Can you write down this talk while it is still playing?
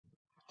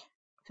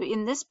So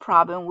in this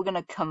problem, we're going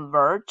to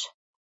convert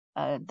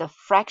the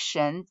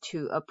fraction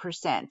to a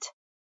percent.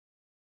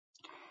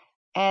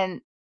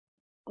 And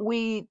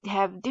we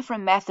have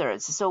different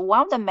methods. So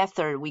one of the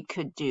methods we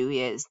could do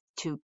is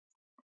to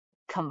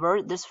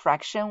convert this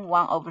fraction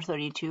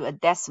 1/32 a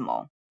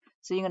decimal.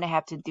 So you're going to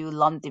have to do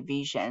long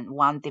division,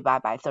 1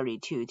 divided by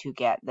 32 to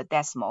get the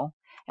decimal.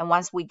 And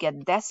once we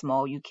get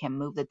decimal, you can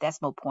move the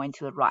decimal point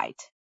to the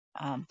right.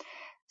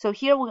 So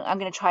here I'm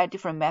going to try a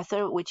different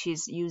method, which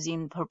is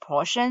using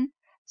proportion.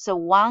 So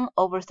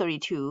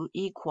 1/32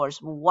 equals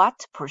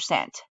what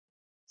percent?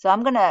 So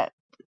I'm going to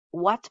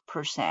what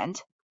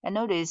percent, and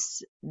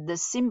notice the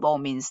symbol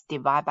means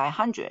divide by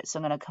 100. So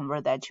I'm going to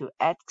convert that to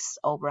x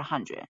over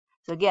 100.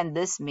 So again,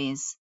 this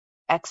means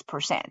x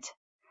percent.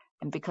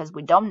 And because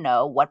we don't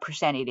know what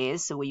percent it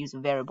is, so we use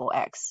variable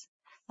x.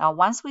 Now,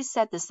 once we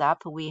set this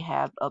up, we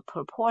have a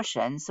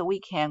proportion, so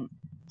we can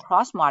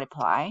cross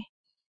multiply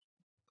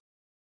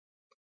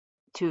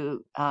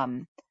to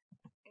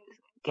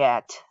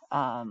get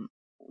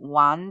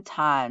 1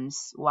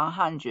 times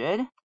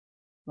 100,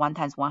 1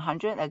 times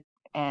 100,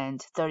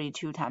 and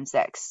 32 times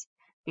x.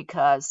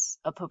 Because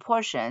a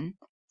proportion,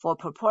 for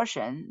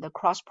proportion, the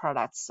cross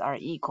products are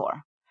equal.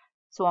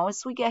 So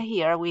once we get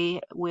here,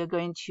 we're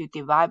going to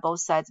divide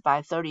both sides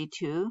by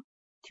 32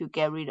 to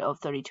get rid of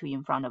 32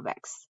 in front of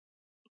x.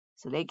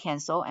 So they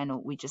cancel,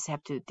 and we just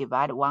have to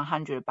divide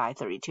 100 by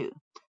 32.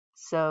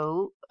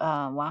 So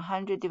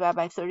 100 divided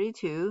by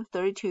 32,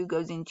 32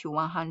 goes into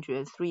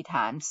 100 3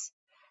 times.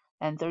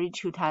 And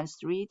 32 times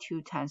 3,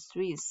 2 times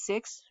 3 is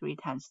 6, 3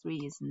 times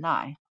 3 is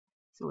 9.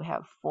 So we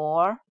have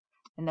 4,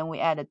 and then we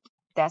add a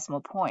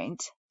decimal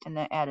point, and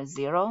then add a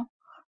 0.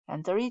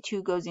 And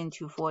 32 goes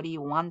into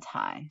 41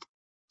 times.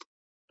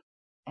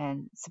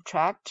 And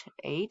subtract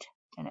 8,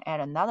 and add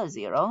another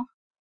 0.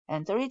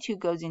 And 32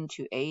 goes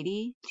into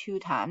 80 2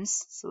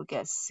 times, so we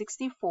get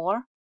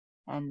 64,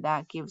 and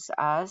that gives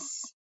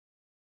us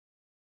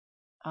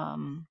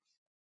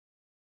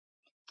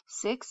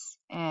 6,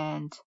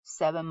 and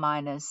 7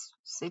 minus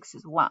 6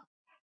 is 1.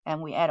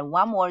 And we add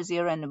one more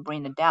 0 and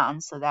bring it down,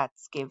 so that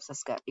gives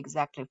us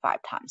exactly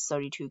 5 times.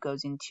 32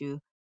 goes into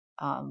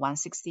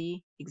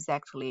 160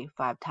 exactly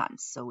 5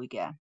 times, so we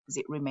get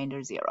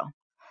remainder 0.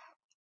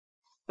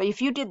 But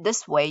if you did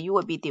this way, you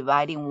would be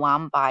dividing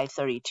 1 by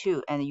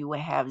 32, and you will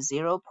have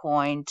 0.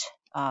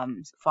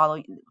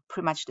 Following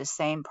pretty much the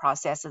same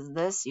process as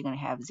this. You're going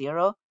to have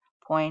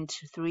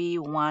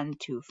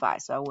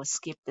 0.3125. So I will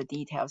skip the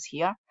details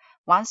here.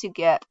 Once you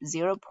get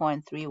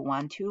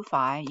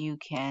 0.3125, you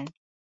can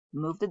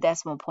move the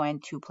decimal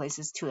point 2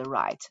 places to the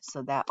right.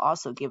 So that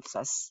also gives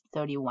us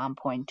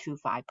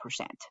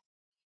 31.25%.